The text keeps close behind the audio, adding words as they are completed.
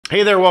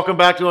Hey there, welcome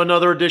back to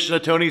another edition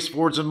of Tony's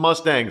Fords and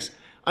Mustangs.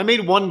 I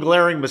made one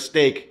glaring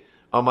mistake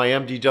on my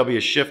MGW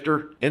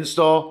shifter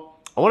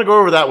install. I want to go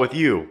over that with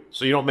you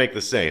so you don't make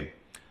the same.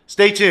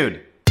 Stay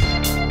tuned.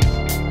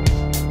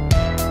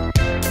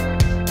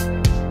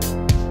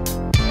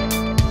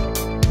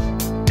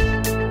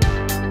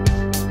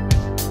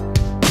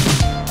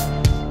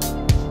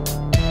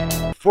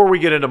 Before we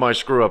get into my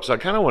screw-ups, I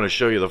kind of want to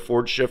show you the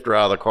Ford shifter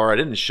out of the car. I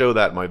didn't show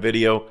that in my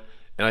video,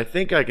 and I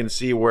think I can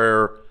see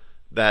where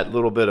that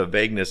little bit of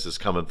vagueness is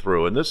coming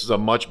through. And this is a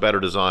much better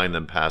design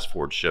than past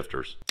Ford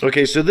shifters.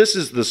 Okay, so this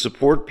is the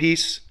support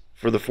piece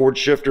for the Ford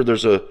shifter.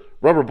 There's a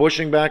rubber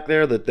bushing back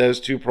there that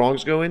those two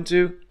prongs go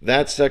into.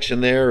 That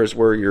section there is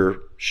where your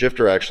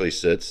shifter actually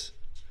sits.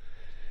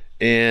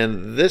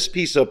 And this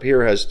piece up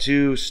here has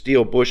two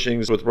steel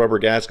bushings with rubber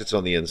gaskets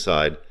on the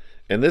inside.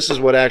 And this is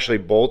what actually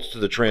bolts to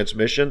the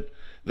transmission.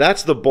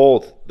 That's the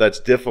bolt that's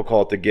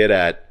difficult to get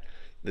at.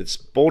 It's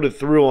bolted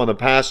through on the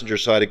passenger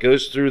side. It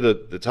goes through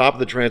the top of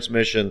the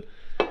transmission.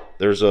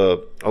 There's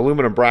a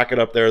aluminum bracket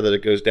up there that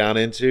it goes down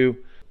into.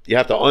 You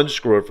have to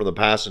unscrew it from the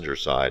passenger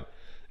side,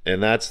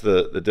 and that's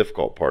the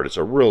difficult part. It's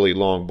a really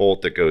long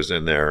bolt that goes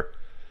in there,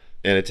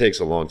 and it takes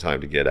a long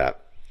time to get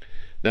at.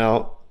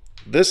 Now,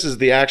 this is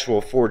the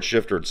actual Ford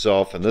shifter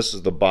itself, and this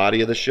is the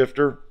body of the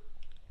shifter.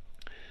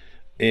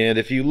 And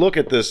if you look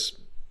at this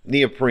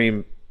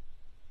neoprene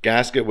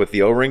gasket with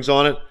the O-rings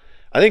on it,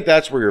 I think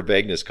that's where your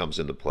vagueness comes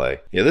into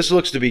play. Yeah, this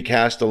looks to be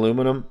cast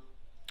aluminum.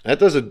 That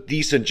does a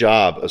decent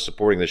job of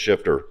supporting the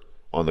shifter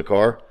on the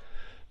car.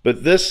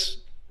 But this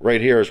right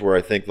here is where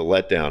I think the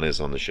letdown is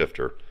on the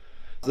shifter.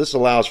 This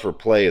allows for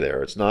play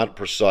there. It's not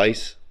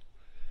precise.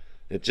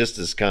 It just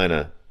is kind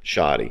of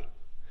shoddy.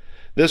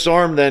 This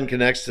arm then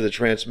connects to the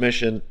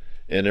transmission,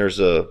 and there's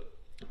a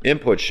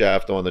input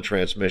shaft on the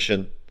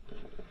transmission,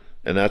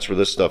 and that's where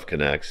this stuff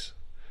connects.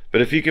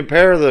 But if you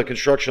compare the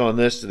construction on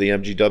this to the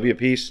MGW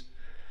piece,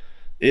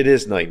 it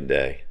is night and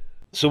day.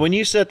 So when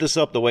you set this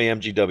up the way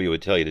MGW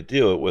would tell you to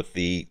do it with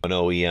an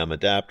OEM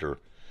adapter,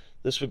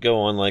 this would go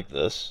on like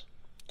this,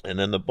 and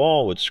then the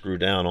ball would screw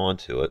down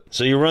onto it.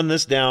 So you run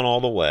this down all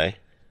the way,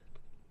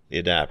 the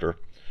adapter,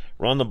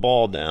 run the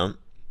ball down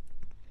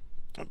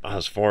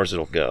as far as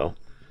it'll go.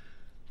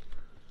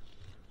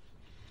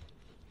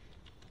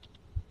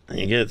 And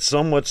you get it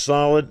somewhat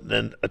solid,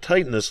 then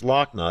tighten this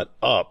lock nut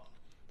up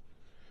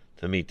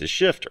to meet the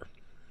shifter.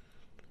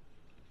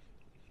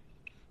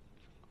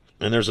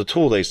 And there's a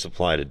tool they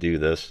supply to do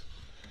this.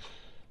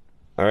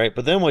 All right,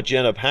 but then what you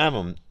end up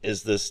having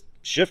is this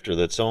shifter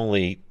that's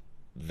only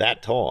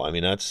that tall. I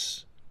mean,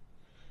 that's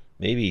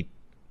maybe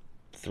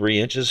 3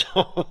 inches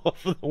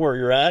off of where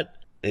you're at.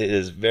 It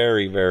is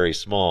very, very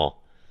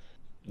small.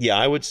 Yeah,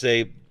 I would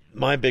say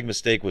my big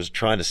mistake was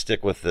trying to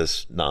stick with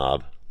this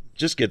knob.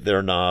 Just get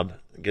their knob,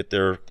 get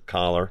their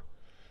collar.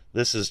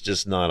 This is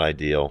just not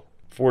ideal.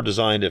 Ford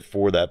designed it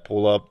for that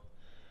pull-up.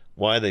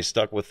 Why they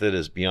stuck with it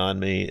is beyond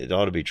me. It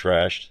ought to be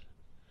trashed.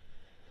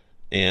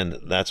 And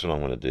that's what I'm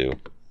going to do.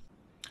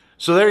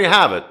 So there you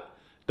have it.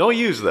 Don't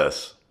use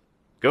this.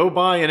 Go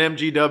buy an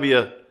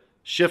MGW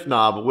shift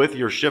knob with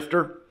your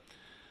shifter.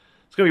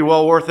 It's going to be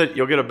well worth it.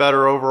 You'll get a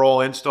better overall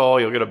install.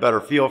 You'll get a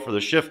better feel for the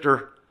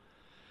shifter.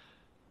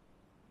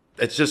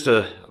 It's just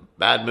a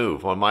bad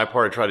move. On my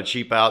part, I try to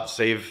cheap out,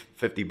 save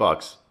 50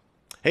 bucks.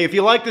 Hey, if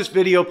you like this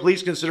video,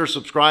 please consider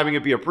subscribing.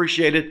 It'd be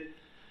appreciated.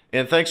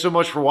 And thanks so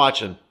much for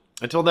watching.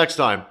 Until next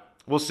time,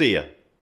 we'll see you.